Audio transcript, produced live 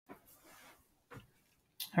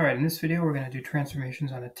All right, in this video, we're going to do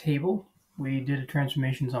transformations on a table. We did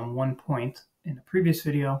transformations on one point in a previous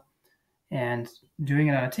video, and doing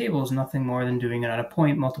it on a table is nothing more than doing it on a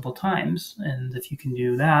point multiple times. And if you can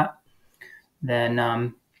do that,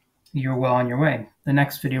 then you're well on your way. The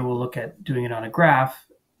next video, we'll look at doing it on a graph,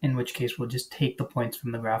 in which case we'll just take the points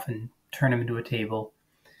from the graph and turn them into a table,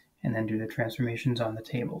 and then do the transformations on the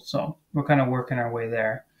table. So we're kind of working our way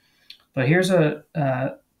there. But here's the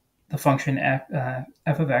function f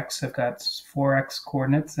of x. I've got 4x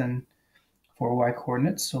coordinates and 4y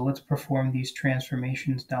coordinates. So let's perform these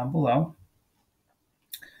transformations down below.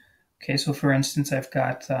 Okay, so for instance, I've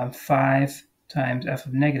got 5 times f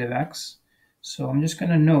of negative x. So I'm just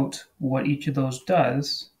going to note what each of those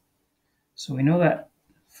does. So we know that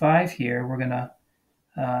 5 here, we're going to,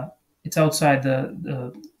 it's outside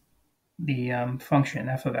the function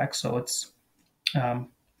f of x, so it's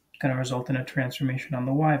going to result in a transformation on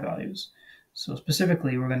the y values. So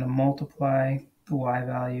specifically, we're going to multiply the y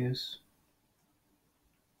values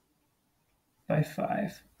by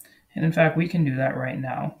 5. And in fact, we can do that right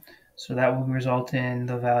now. So that will result in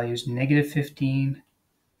the values negative 15,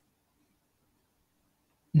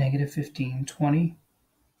 20,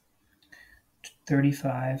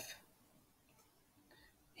 35,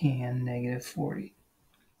 and negative 40.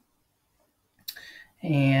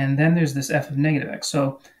 And then there's this f of negative x.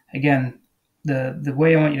 So again, the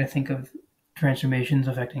way I want you to think of transformations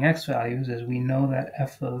affecting x values is we know that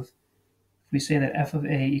if we say that f of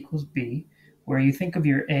a equals b, where you think of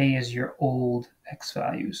your a as your old x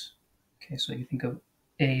values. Okay, so you think of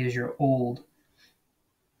a as your old,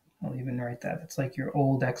 I'll even write that, it's like your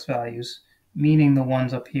old x values, meaning the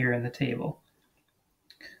ones up here in the table.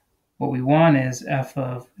 What we want is f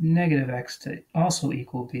of negative x to also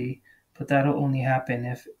equal b, but that'll only happen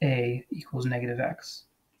if a equals negative x,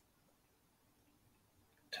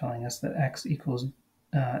 telling us that x equals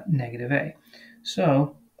negative a.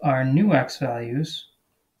 So our new x values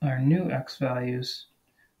are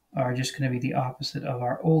just going to be the opposite of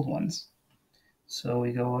our old ones. So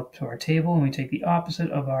we go up to our table and we take the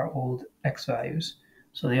opposite of our old x values.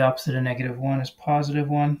 So the opposite of negative 1 is positive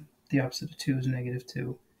 1. The opposite of 2 is negative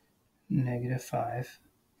 2, negative 5,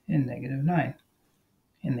 and negative 9.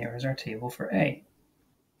 And there is our table for A.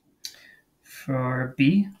 For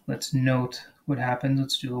B, let's note what happens.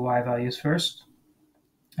 Let's do the y values first.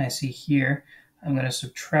 I see here I'm going to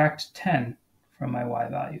subtract 10 from my y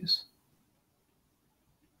values.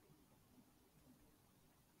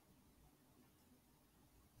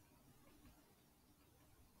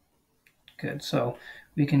 Good, so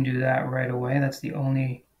we can do that right away. That's the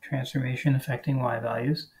only transformation affecting y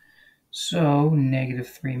values. So negative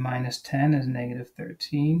 3 minus 10 is negative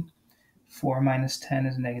 13. 4 minus 10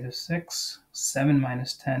 is negative 6. 7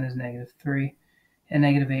 minus 10 is negative 3. And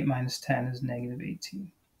negative 8 minus 10 is negative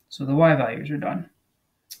 18. So the y values are done.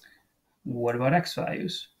 What about x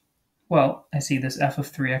values? Well, I see this f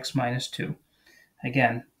of 3x minus 2.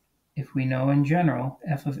 Again, if we know in general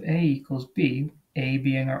f of a equals b, a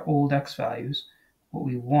being our old x values, what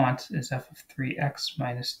we want is f of 3x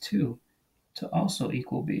minus 2 to also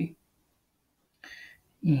equal b.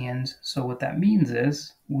 And so what that means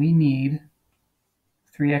is we need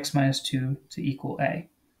 3x minus 2 to equal a.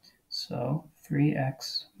 So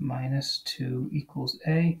 3x minus 2 equals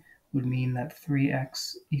a would mean that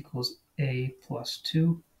 3x equals a plus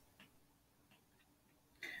 2.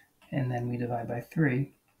 And then we divide by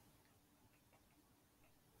 3.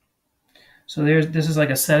 So this is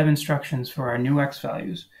like a set of instructions for our new x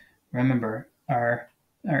values. Remember, our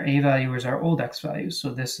a value is our old x values.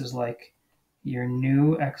 So this is like your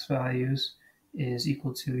new x values is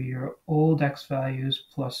equal to your old x values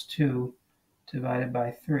plus 2 divided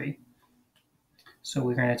by 3. So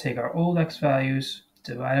we're going to take our old x values,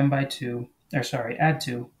 divide them by 2, or sorry, add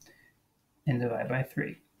 2, and divide by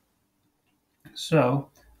 3.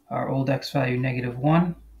 So our old x value, negative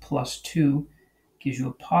 1, plus 2 gives you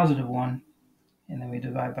a positive 1, and then we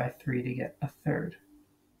divide by 3 to get a third.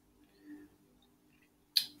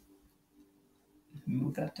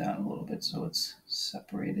 Move that down a little bit so it's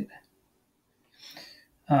separated.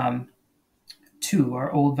 2,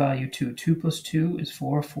 our old value 2. 2 plus 2 is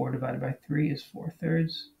 4. 4 divided by 3 is 4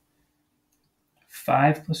 thirds.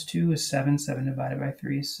 5 plus 2 is 7. 7 divided by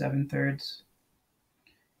 3 is 7 thirds.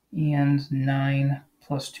 And 9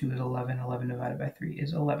 plus 2 is 11. 11 divided by 3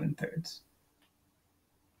 is 11 thirds.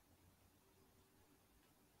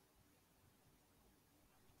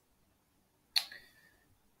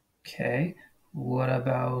 Okay, what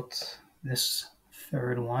about this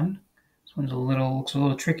third one? This one's looks a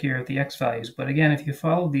little trickier at the x values, but again, if you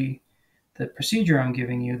follow the procedure I'm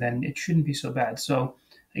giving you, then it shouldn't be so bad. So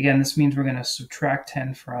Again, this means we're going to subtract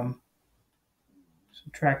 10 from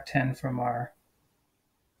our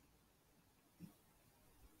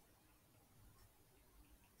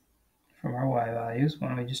y values. Why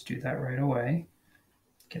don't we just do that right away?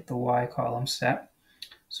 Get the y column set.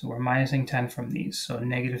 So we're minusing 10 from these. So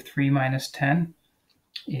negative 3 minus 10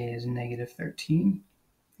 is negative 13.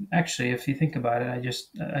 Actually, if you think about it,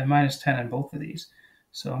 I minus 10 on both of these.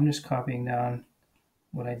 So I'm just copying down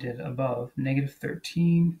what I did above. Negative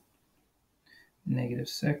 13, negative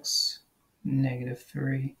 6, negative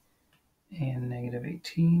 3, and negative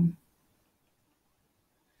 18.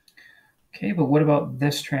 Okay, but what about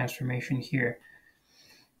this transformation here?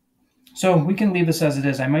 So we can leave this as it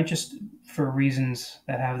is. I might just, for reasons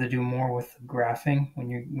that have to do more with graphing, when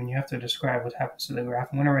you have to describe what happens to the graph,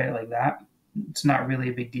 I'm going to write it like that. It's not really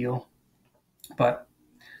a big deal, but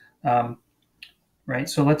right.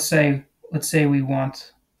 So let's say we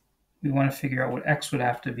want to figure out what x would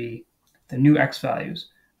have to be, the new x values.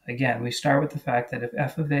 Again, we start with the fact that if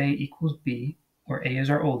f of a equals b, where a is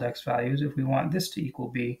our old x values, if we want this to equal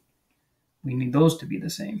b, we need those to be the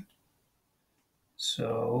same.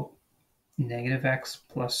 So negative x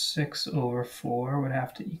plus 6 over 4 would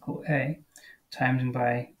have to equal a. Timing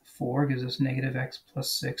by 4 gives us negative x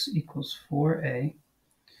plus 6 equals 4a.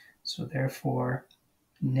 So therefore,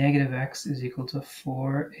 negative x is equal to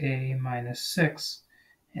 4a minus 6,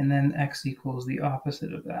 and then x equals the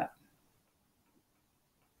opposite of that.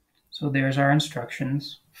 So there's our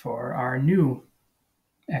instructions for our new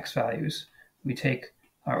x values. We take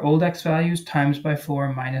our old x values times by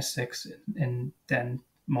 4 minus 6, and then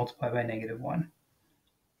multiply by negative 1.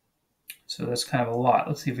 So that's kind of a lot.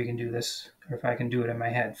 Let's see if we can do this, or if I can do it in my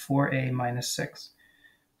head. 4a minus 6.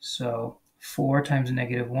 So 4 times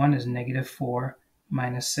negative 1 is negative 4,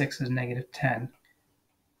 minus 6 is negative 10,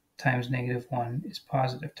 times negative 1 is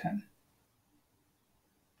positive 10.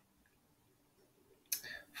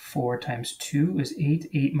 4 times 2 is 8.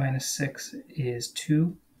 8 minus 6 is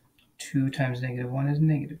 2. 2 times negative 1 is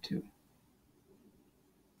negative 2.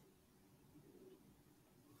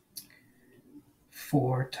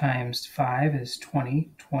 4 times 5 is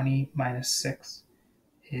 20. 20 minus 6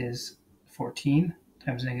 is 14.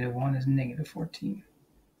 Times negative 1 is negative 14.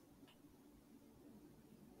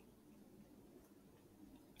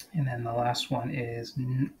 And then the last one is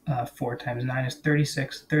 4 times 9 is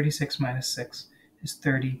 36. 36 minus 6 is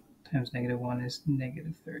 30. Times negative 1 is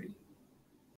negative 30.